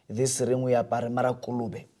this ring where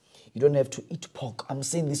you don't have to eat pork. I'm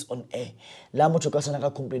saying this on air. Said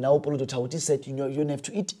you don't have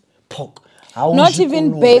to eat pork. Not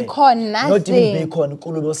even bacon, nothing. Not even bacon.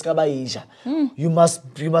 You must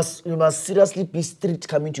seriously be strict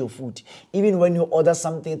coming to your food. Even when you order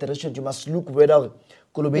something at the restaurant, you must look whether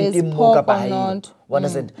there's pork or not.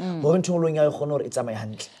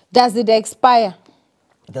 Does it expire?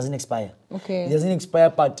 It doesn't expire. Okay. It doesn't expire,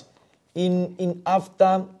 but in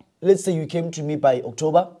after, let's say you came to me by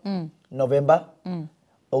October, November,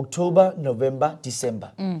 October, November,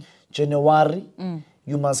 December, January,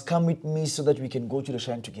 you must come with me so that we can go to the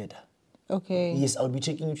shrine together. Okay. Yes, I'll be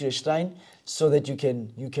taking you to the shrine so that you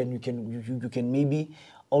can maybe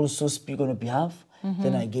also speak on your behalf.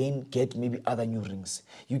 Then again get maybe other new rings.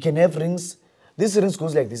 You can have rings. This rings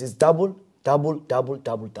goes like this. It's double, double, double,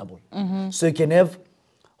 double, double. So you can have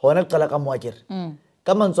this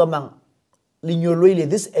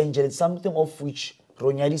angel is something of which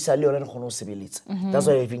that's why you're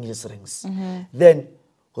having these rings. Then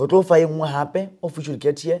of which you'll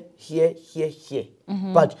get here, here, here, here.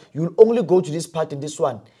 But you'll only go to this part and this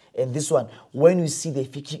one when you see the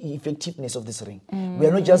effectiveness of this ring. We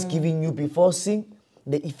are not just giving you before seeing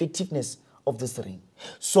the effectiveness of this ring.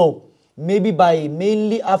 So maybe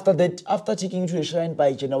mainly after that, after taking you to the shrine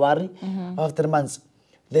by January, after 3 months,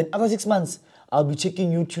 then after 6 months, I'll be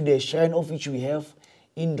taking you to the shrine of which we have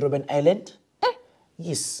in Robben Island.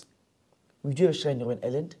 Yes, we do have a shrine in Robben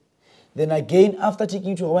Island. Then again, after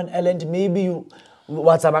taking you to Robben Island, maybe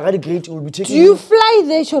what's about great, will be taking. Do you fly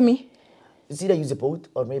there, show me? It's either use a boat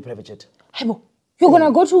or maybe private jet. You're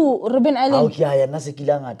gonna go to Robben Island?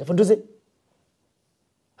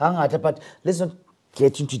 Okay, but let's not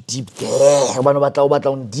get into deep there. I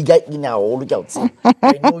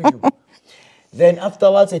know you. Then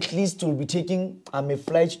afterwards, at least we'll be taking a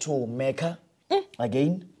flight to Mecca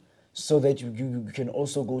again, so that you can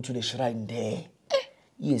also go to the shrine there.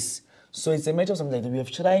 Yes. So it's a matter of something like that. We have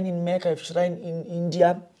shrine in Mecca, we have shrine in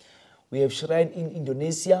India, we have shrine in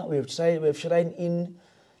Indonesia, we have shrine in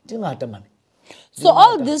Tingata. So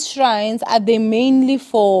all these shrines, are they mainly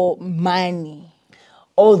for money?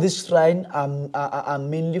 All these shrines are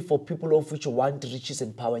mainly for people of which want riches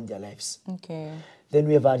and power in their lives. Okay. Then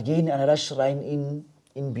we have again another shrine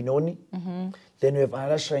in Benoni. Then we have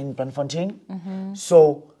another shrine in Brandfontein.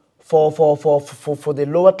 So for the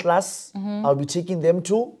lower class, I'll be taking them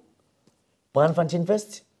to Brandfontein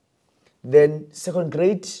first. Then second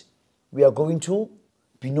grade, we are going to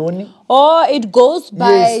Benoni. Oh, it goes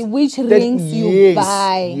by which That- rings you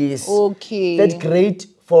buy. Yes. Okay. That grade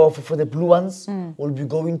for the blue ones will be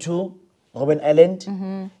going to Robben Island.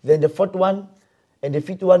 Then the fourth one and the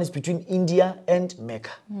fifth one is between India and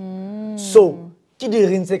Mecca. So,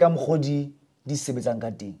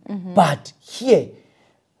 but here,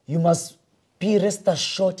 you must be rest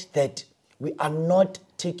assured that we are not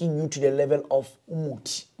taking you to the level of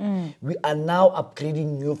Umuti. We are now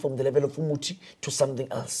upgrading you from the level of Umuti to something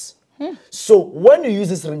else. So, when you use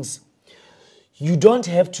these rings, you don't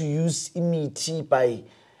have to use imiti by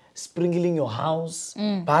sprinkling your house,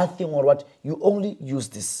 bathing or what. You only use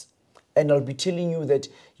this. And I'll be telling you that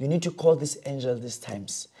you need to call this angel these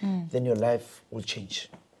times. Then your life will change.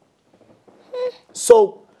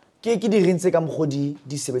 So, now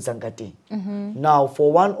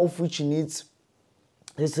for one of which needs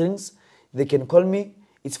these rings, they can call me.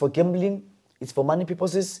 It's for gambling, it's for money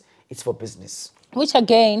purposes, it's for business. Which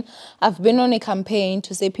again, I've been on a campaign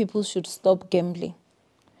to say people should stop gambling.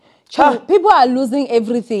 People are losing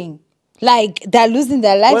everything. Like, they're losing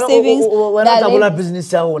their life savings. We're not about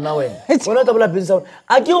business now. We're not about business.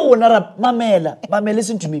 Mamela,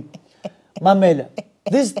 listen to me. Mamela,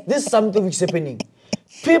 this is something which is happening.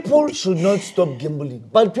 People should not stop gambling,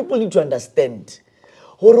 but people need to understand.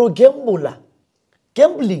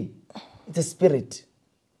 Gambling, it's a spirit.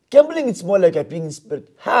 Gambling is more like a being in spirit.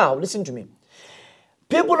 How? Listen to me.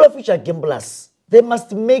 People of which are gamblers, they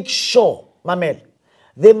must make sure, Mamel,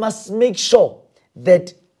 they must make sure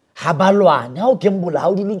that Habalwan, how gamble,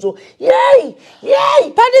 how do you do? Yay! But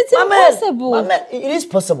it's impossible. Mamel, it is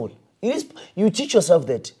possible. It is. You teach yourself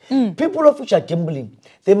that. People of which are gambling,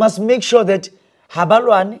 they must make sure that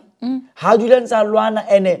Habalwan, how do you learn Salwana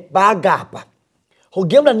and Bagapa? Ho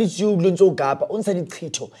gambler needs you learn to gapa, on side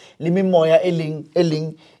trito, limi moya eling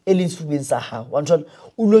subin saha, one shot,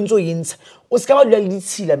 ulonzo yins, Oscar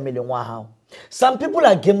Litsila Melon. Some people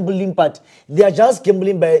are gambling, but they are just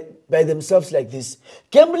gambling by themselves like this.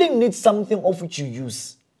 Gambling needs something of which you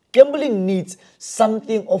use. Gambling needs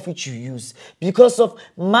something of which you use. Because of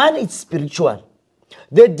man, it's spiritual.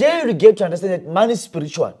 The day you get to understand that man is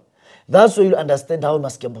spiritual, that's why you understand how you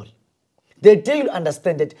must gamble. The day you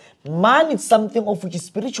understand that man is something of which is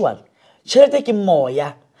spiritual.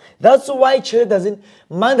 That's why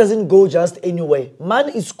man doesn't go just anywhere. Man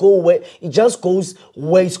is go where it just goes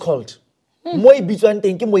where it's called.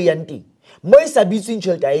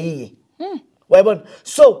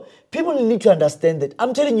 So people need to understand that.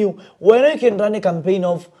 I'm telling you, when you can run a campaign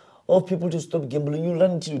of people to stop gambling, you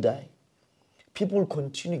run until you die. People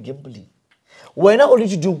continue gambling. When all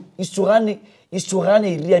you do is to run is to run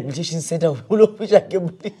a rehabilitation center. Which I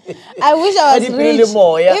can I wish I was rich. If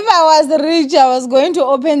I was rich, I was going to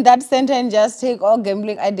open that center and just take all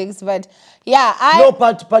gambling addicts. But yeah, No,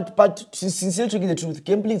 but sincerely speaking the truth,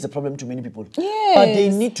 gambling is a problem to many people. Yes. But they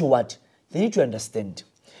need to what? They need to understand.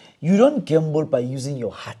 You don't gamble by using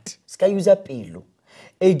your heart. Ska use a pelo.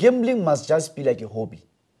 A gambling must just be like a hobby.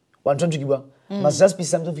 One time to give up must just be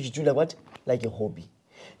something which you do like what? Like a hobby.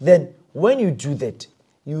 Then when you do that,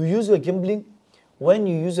 you use your gambling. When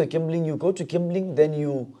you use your gambling, you go to gambling, then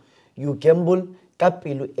you gamble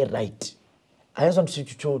kapelo a right. I just want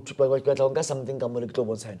to something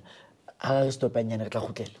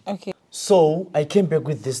okay. So I came back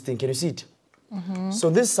with this thing. Can you see it?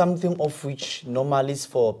 So this is something of which normally is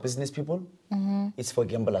for business people. It's for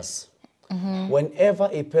gamblers. Whenever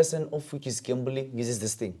a person of which is gambling uses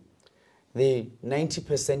this thing, they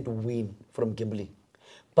 90% win from gambling.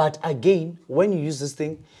 But again, when you use this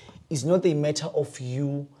thing, it's not a matter of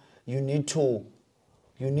you. You need to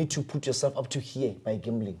put yourself up to here by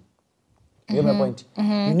gambling. You get my point?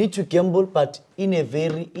 You need to gamble, but in a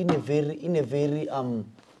very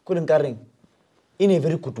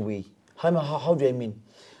good way. How do I mean?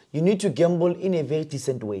 You need to gamble in a very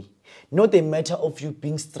decent way. Not a matter of you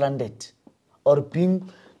being stranded or being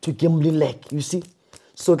to gambling like, you see?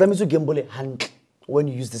 So that means you gamble a hand when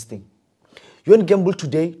you use this thing. You don't gamble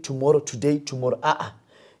today, tomorrow.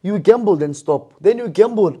 You gamble, then stop. Then you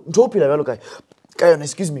gamble.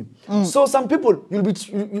 Excuse me. So some people, you'll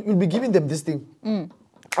be giving them this thing.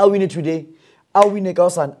 I win it today. I win it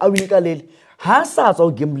kausan. I win it kalel. Hasa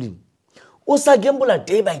or gambling. Osa gamble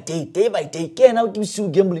day by day. Can now give you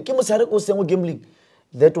gambling. Gambling.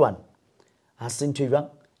 That one has sent to you a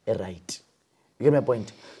right. You get my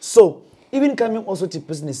point? So even coming also to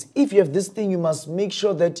business, if you have this thing, you must make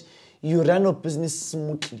sure that you run your business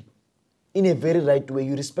smoothly. In a very right way,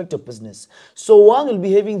 you respect your business. So one will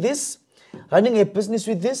be having this, running a business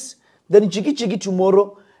with this, then chiki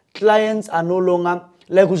tomorrow, clients are no longer,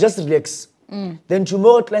 like we just relax. Then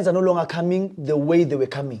tomorrow clients are no longer coming the way they were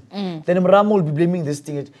coming. Then Mramo will be blaming this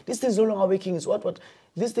thing. This thing is no longer working. It's what?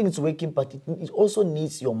 This thing is working, but it also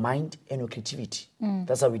needs your mind and your creativity.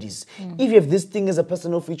 That's how it is. If you have this thing as a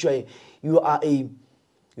person of which you are a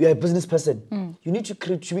business person, you need to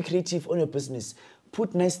be creative on your business.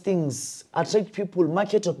 Put nice things, attract people,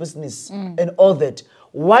 market your business, and all that.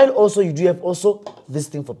 While also you do have also this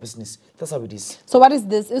thing for business. That's how it is. So what is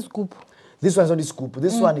this? Isighubu. This one is not Isighubu.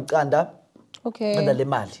 This one is Kanda. Okay. Kanda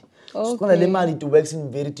lemali. Okay. Kanda lemali, it works in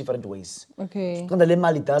very different ways. Okay. Kanda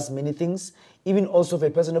lemali does many things. Even also if a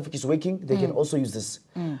person of which is working, they can also use this.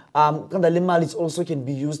 Kanda lemali also can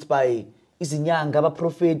be used by Isinyanga,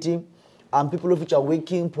 prophet. People of which are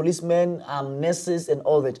working, policemen, nurses, and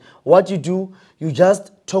all that. What you do, you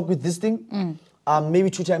just talk with this thing, maybe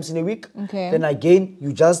 2 times in a week. Okay. Then again,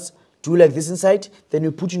 you just do like this inside. Then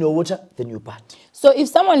you put in your water. Then you pat. So if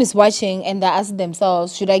someone is watching and they ask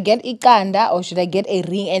themselves, should I get a kanda or should I get a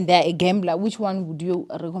ring and they're a gambler, which one would you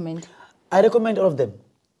recommend? I recommend all of them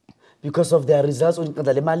because of their results on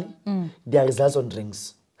kandalemali, their results on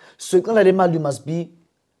rings. So in kandalemali, you must be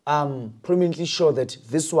prominently sure that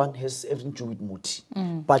this one has everything to do with muti.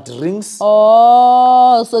 But rings...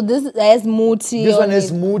 Oh, so this has muti. This one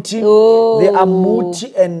has muti. Oh. They are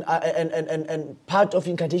muti and part of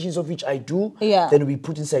incantations of which I do, then we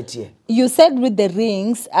put inside here. You said with the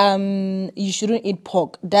rings, you shouldn't eat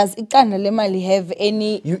pork. Does Ikandalemali have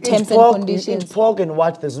any terms and conditions? You eat pork and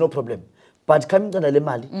what, there's no problem. But coming to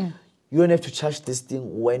Ikandalemali, you don't have to charge this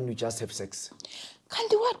thing when you just have sex.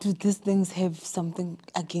 Kandi, what do these things have something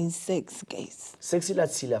against sex, guys? Sex is like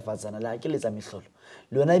like let's mihlolo.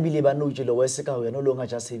 Lona ibile ba no jelo weseka we no longer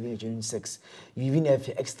just having genuine sex. You even have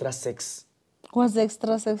extra sex. What's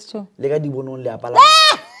extra sex, cho? Lega di bono le apala.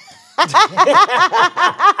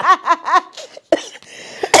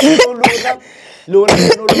 Lona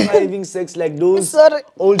no longer having sex like those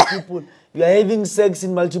old people. You are having sex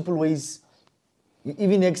in multiple ways. You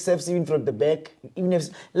even have sex even from the back. You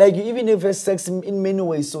even have sex in many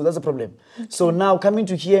ways. So that's a problem. Okay. So now coming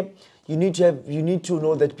to here, you need to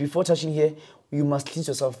know that before touching here, you must cleanse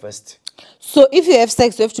yourself first. So if you have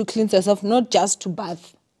sex, you have to cleanse yourself, not just to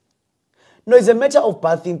bath. No, it's a matter of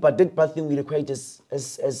bathing, but that bathing will require as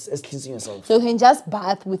cleansing yourself. So you can just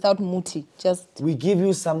bath without muti. We give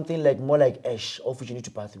you something like more like ash of which you need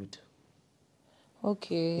to bath with.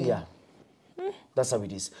 Okay. Yeah. That's how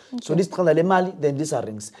it is. Okay. So this is mali, then these are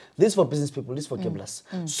rings. This for business people, this for gamblers.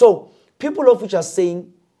 So people of which are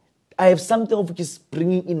saying, I have something of which is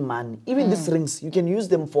bringing in money. Even these rings, you can use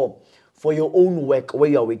them for your own work where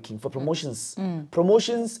you are working, for promotions.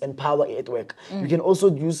 Promotions and power at work. You can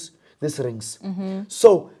also use these rings.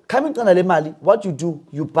 So coming to Mali, what you do,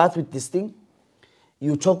 you bath with this thing,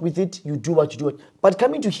 you talk with it, you do what you do. But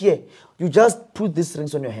coming to here, you just put these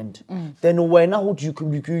rings on your hand. Then when you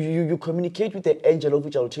communicate with the angel, of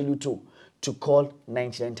which I'll tell you to call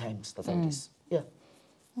 99 times. That's how it is. Yeah.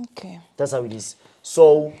 Okay. That's how it is.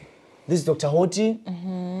 So this is Dr. Hotti,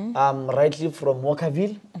 rightly from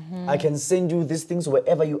Walkerville. I can send you these things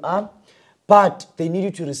wherever you are, but they need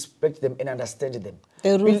you to respect them and understand them.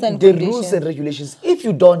 The rules and rules and regulations. If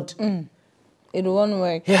you don't, it won't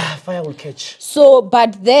work. yeah, fire will catch. So,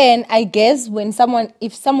 but then I guess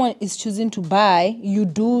if someone is choosing to buy, you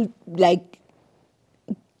do like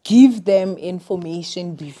give them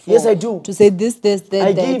information before. Yes, I do. To say this,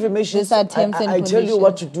 I give information. These are terms and I tell you conditions.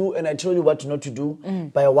 what to do and I tell you what not to do,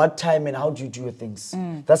 by what time and how do you do your things.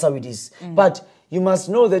 That's how it is. But you must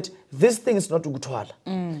know that this thing is not to gutwala.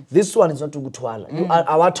 This one is not to gutwala. You are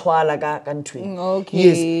our twala country. Okay.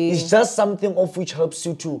 Yes, it's just something of which helps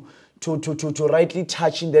you to rightly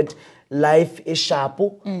touch in that life is sharp,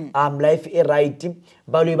 life is right.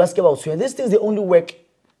 But these things they only work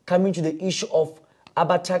coming to the issue of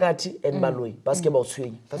abatakati and baloi basketball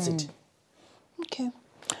swing. That's it. Okay.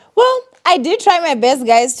 Well, I did try my best,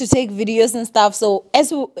 guys, to take videos and stuff. So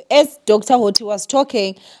as Dr. Hotti was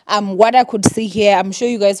talking, what I could see here, I'm sure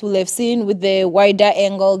you guys will have seen with the wider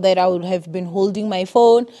angle that I would have been holding my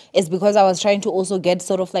phone, is because I was trying to also get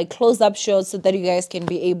sort of like close-up shots so that you guys can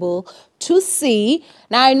be able to see.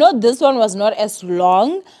 Now I know this one was not as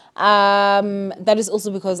long. That is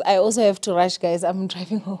also because I also have to rush, guys. I'm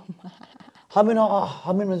driving home. How many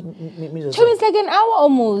minutes? It's like an hour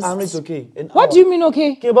almost. It's okay. What do you mean,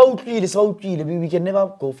 okay? We can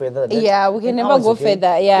never go further. Yeah, we can never go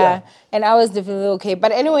further. Yeah. And I was definitely okay.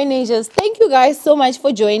 But anyway, Nigers, thank you guys so much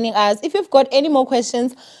for joining us. If you've got any more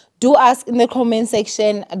questions, do ask in the comment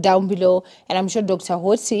section down below. And I'm sure Dr.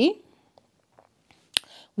 Hotti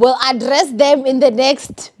will address them in the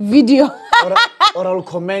next video. Or I'll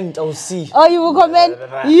comment, I'll see. Oh, you will comment?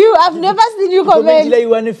 I've never seen you comment.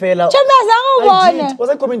 Was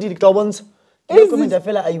I commenting? Comment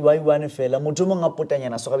fella I one fella motomong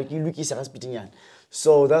apotanyana so ga ke lukisa ga spitinyana.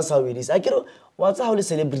 So that's how it is. I get what's how le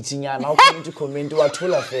celebrity nyana how come to comment wa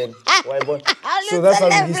thola fela. So that's how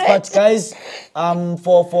it is. But guys,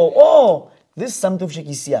 for this is something of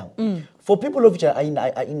Shekisia. For people of which are in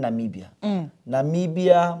Namibia.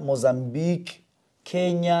 Namibia, Mozambique,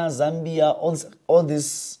 Kenya, Zambia, all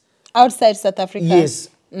this outside South Africa. Yes.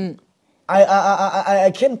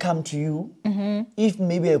 I can come to you if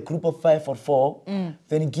maybe a group of 5 or 4,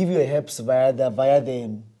 then give you a helps via the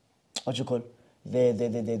what you call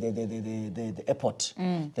the airport.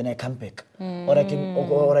 Then I come back, or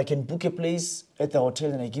I can book a place at the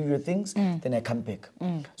hotel and I give you things. Then I come back.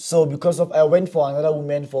 So because of I went for another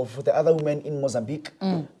woman for the other woman in Mozambique.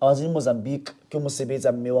 I was in Mozambique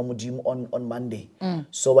on Monday.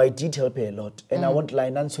 So I did help her a lot, and I won't lie,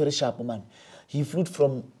 nan very sharp man. He flew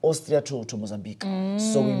from Austria to Mozambique.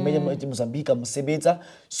 So we made him in Mozambique,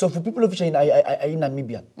 So for people of which are in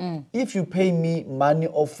Namibia, if you pay me money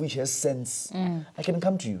of which has sense, I can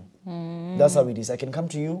come to you. That's how it is. I can come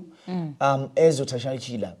to you as your traditional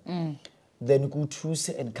killer. Then go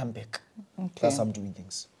Tuesday and come back. That's how I'm doing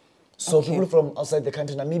things. So people from outside the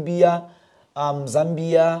country, Namibia,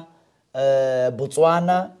 Zambia,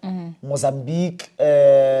 Botswana, Mozambique,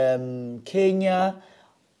 Kenya,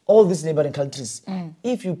 all these neighboring countries.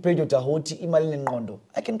 If you pay Dr. Hotti, Imali and Ngondo,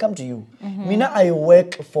 I can come to you. Mina, I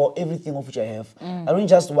work for everything of which I have. I don't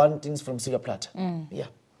just want things from Silver Plata. Yeah.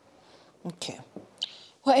 Okay.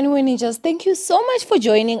 Well, anyway, Ninjas, thank you so much for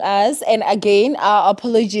joining us. And again, our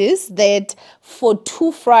apologies that for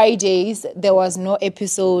 2 Fridays, there was no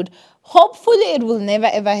episode. Hopefully, it will never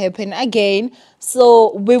ever happen again.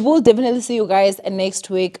 So we will definitely see you guys next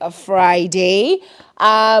week, Friday.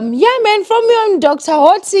 Yeah, man, from me on Dr.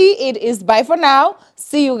 Hotti, it is bye for now.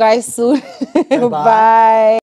 See you guys soon. Bye.